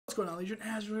What's going on, Legion?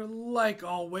 As we're like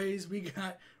always, we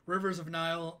got Rivers of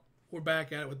Nihil. We're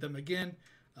back at it with them again.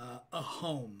 A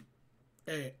home.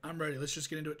 Hey, I'm ready. Let's just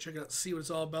get into it. Check it out. See what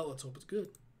it's all about. Let's hope it's good.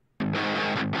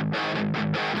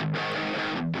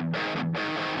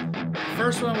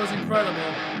 First one was incredible.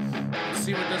 Let's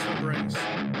see what this one brings.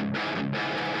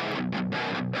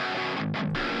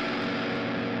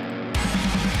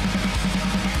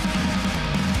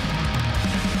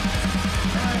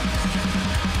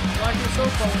 Like it so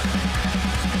far.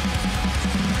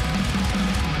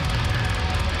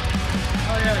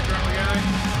 Hell yeah, drummer guy.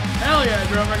 Hell yeah,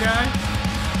 drummer guy.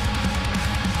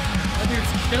 That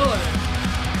dude's killing it.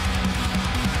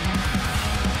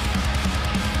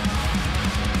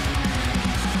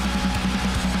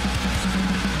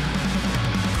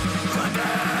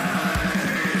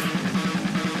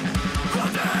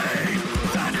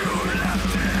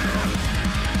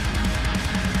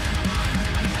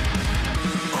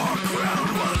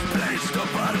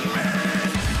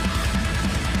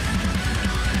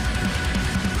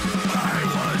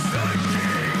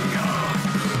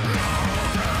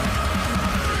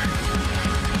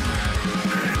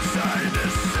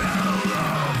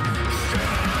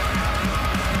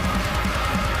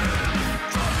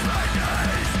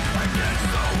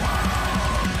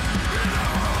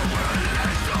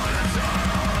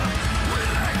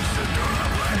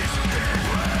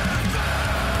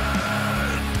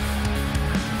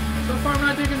 I'm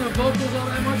not digging the vocals all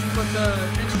that much, but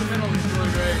the instrumental is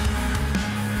really great.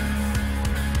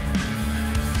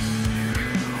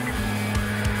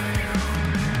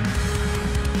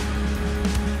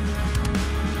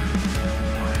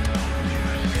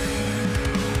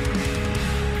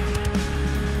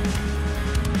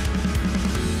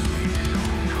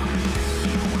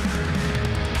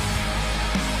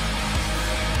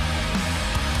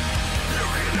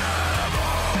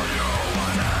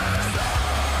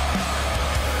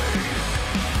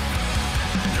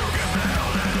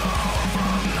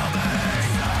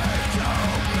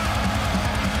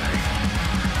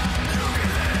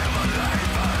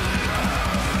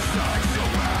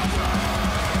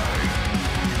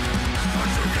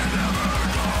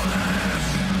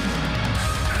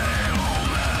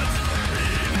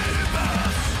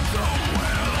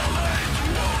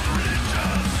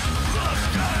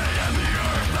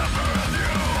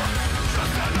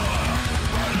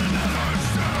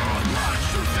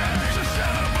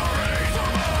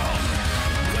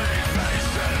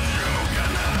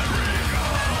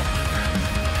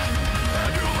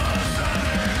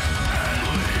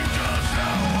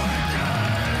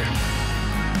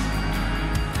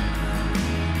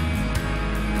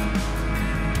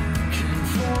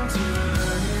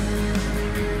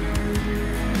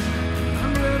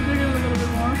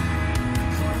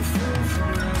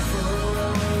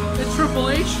 Triple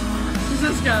H? Who's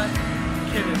this guy?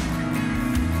 Kidding.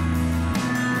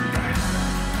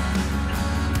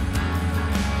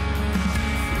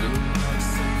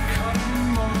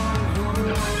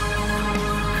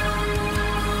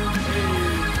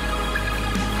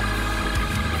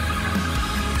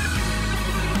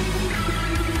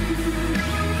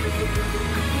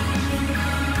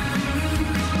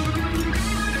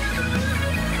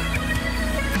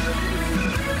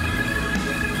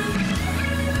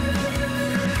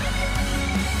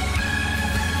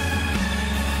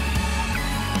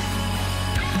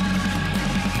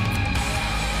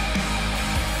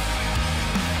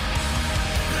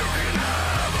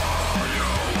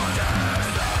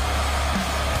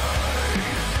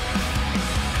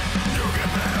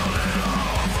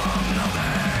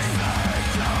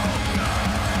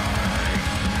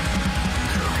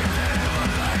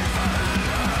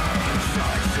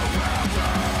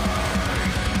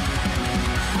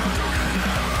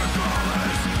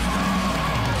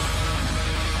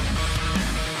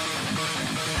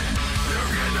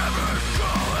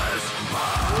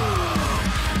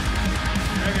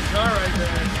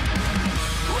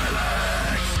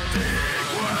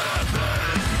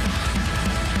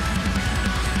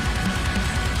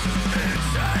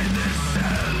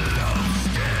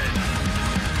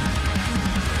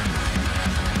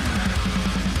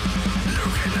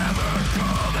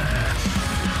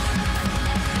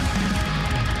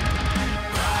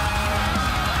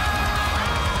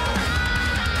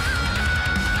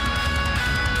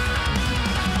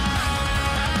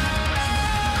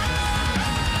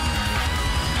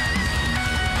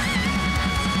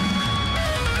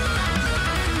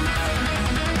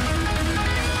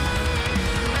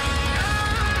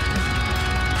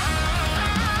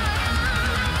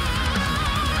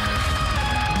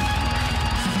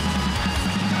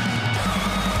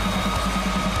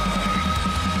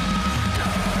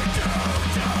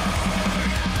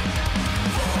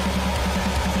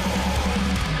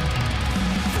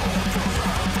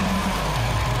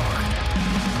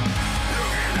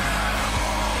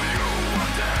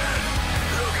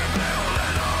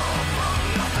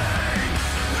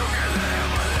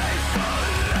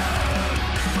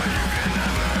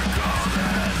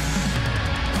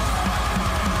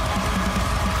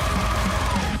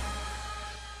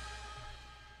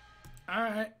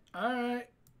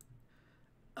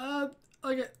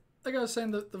 like I was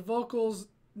saying, the vocals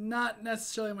not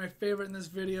necessarily my favorite in this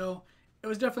video. It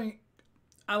was definitely,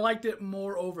 I liked it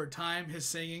more over time. His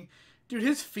singing, dude,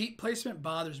 his feet placement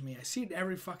bothers me. I see it in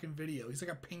every fucking video. He's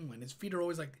like a penguin. His feet are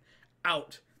always like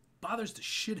out. Bothers the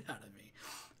shit out of me.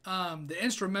 The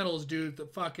instrumentals, dude,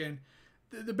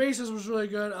 the basses was really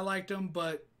good. I liked them,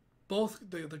 but both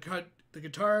the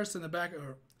guitarist and the back,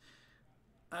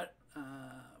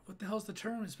 what the hell's the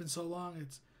term? It's been so long.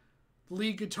 It's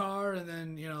lead guitar and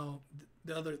then, you know,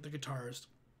 the guitarist.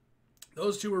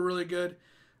 Those two were really good.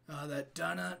 That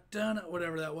dun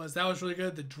whatever that was really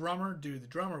good. The drummer, dude, the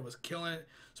drummer was killing it,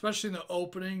 especially in the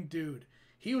opening, dude.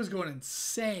 He was going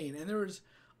insane, and there was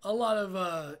a lot of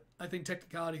I think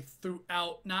technicality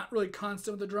throughout. Not really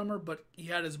constant with the drummer, but he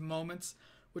had his moments,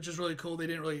 which is really cool. They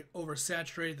didn't really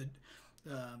oversaturate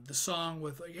the song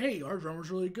with like, hey, our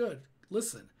drummer's really good.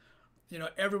 Listen, you know,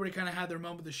 everybody kind of had their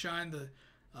moment to shine. The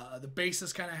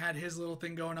bassist kind of had his little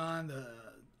thing going on. The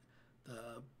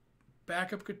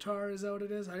backup guitar, is that what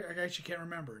it is? I actually can't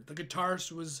remember. The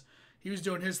guitarist was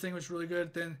doing his thing, which was really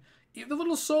good. Then the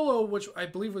little solo, which I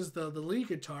believe was the lead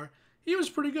guitar, he was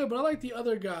pretty good. But I liked the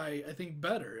other guy, I think,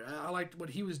 better. I liked what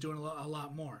he was doing a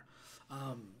lot more.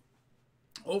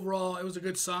 Overall, it was a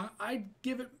good song. I'd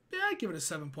give it a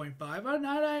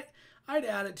 7.5. I'd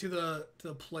add it to the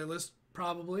playlist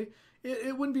probably.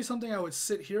 It wouldn't be something I would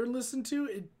sit here and listen to.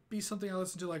 It'd be something I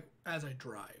listen to like as I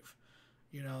drive.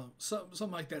 You know,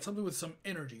 something like that. Something with some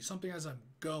energy. Something as I'm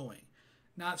going.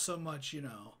 Not so much, you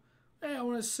know, hey, I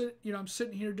want to sit, you know, I'm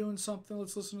sitting here doing something.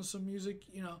 Let's listen to some music.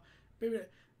 You know, maybe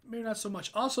not so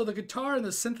much. Also, the guitar and the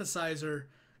synthesizer,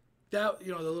 that,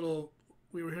 you know,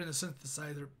 we were hearing the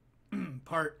synthesizer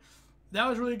part. That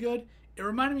was really good. It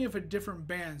reminded me of a different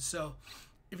band. So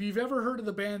if you've ever heard of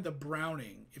the band The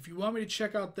Browning, if you want me to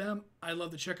check out them, I'd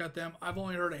love to check out them. I've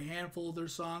only heard a handful of their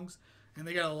songs, and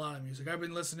they got a lot of music. I've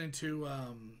been listening to,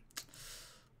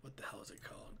 what the hell is it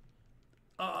called?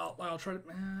 I'll try to,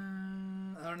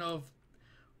 I don't know if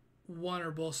one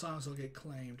or both songs will get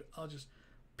claimed.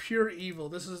 Pure Evil.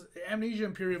 This is Amnesia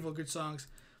and Pure Evil, good songs.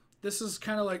 This is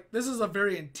kind of like, this is a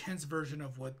very intense version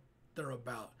of what they're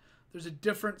about. There's a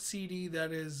different CD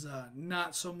that is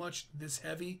not so much this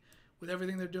heavy with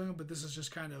everything they're doing, but this is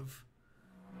just kind of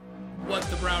what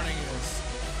The Browning is.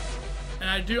 And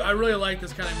I really like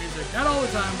this kind of music. Not all the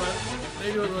time, but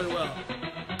they do it really well.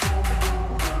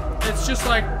 It's just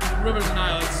like Rivers of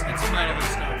Nihil. It's metal and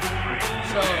stuff.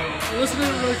 So listen to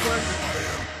it really quick.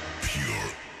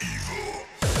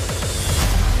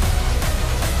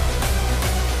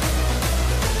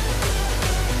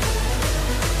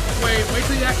 Wait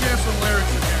till you actually have some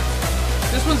lyrics in here.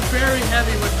 This one's very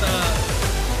heavy with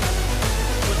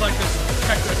like this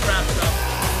techno trap stuff.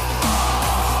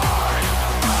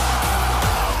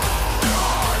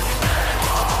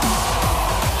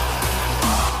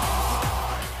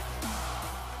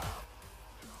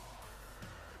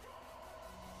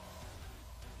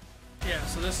 Yeah,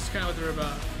 so this is kind of what they're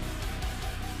about.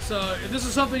 So if this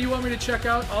is something you want me to check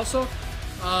out, also,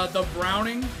 The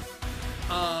Browning,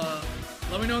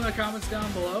 let me know in the comments down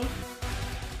below.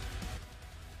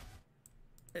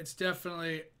 It's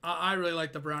definitely, I really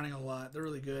like The Browning a lot. They're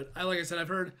really good. Like I said, I've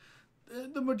heard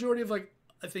the majority of, like,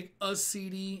 I think a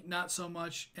CD, not so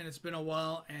much, and it's been a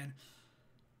while, and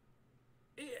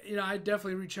you know, I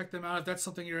definitely recheck them out. If that's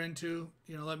something you're into,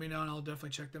 you know, let me know and I'll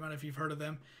definitely check them out if you've heard of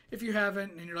them. If you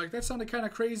haven't and you're like, that sounded kind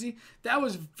of crazy, that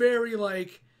was very,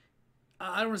 like,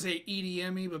 I don't want to say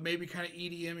EDM-y, but maybe kind of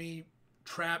EDM-y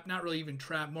trap, not really even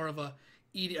trap, more of a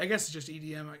I guess it's just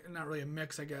EDM, not really a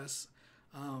mix, I guess.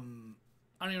 I don't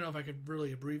even know if I could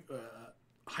really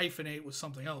hyphenate with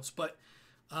something else, but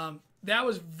that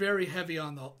was very heavy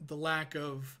on the lack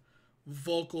of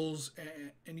vocals,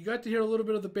 and you got to hear a little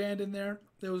bit of the band in there.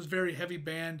 There was very heavy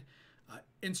band,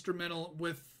 instrumental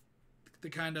with the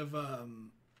kind of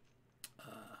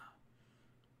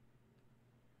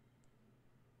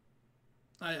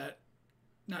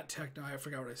not techno. I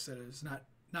forgot what I said. It's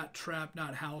not trap,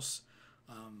 not house.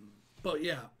 But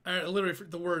yeah, literally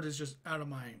the word is just out of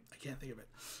my, I can't think of it.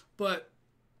 But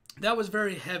that was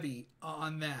very heavy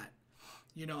on that,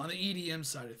 you know, on the EDM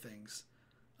side of things.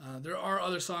 There are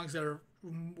other songs that are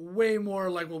way more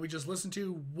like what we just listened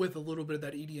to with a little bit of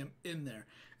that EDM in there.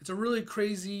 It's a really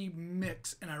crazy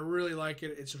mix, and I really like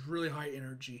it. It's just really high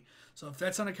energy. So if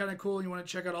that sounded kind of cool and you want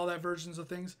to check out all that versions of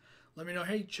things, let me know.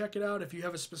 Hey, check it out. If you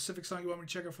have a specific song you want me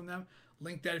to check out from them,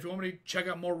 link that. If you want me to check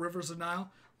out more Rivers of Nihil,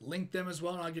 link them as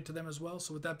well, and I'll get to them as well.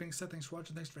 So with that being said, thanks for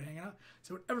watching. Thanks for hanging out.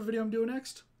 So whatever video I'm doing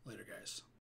next, later, guys.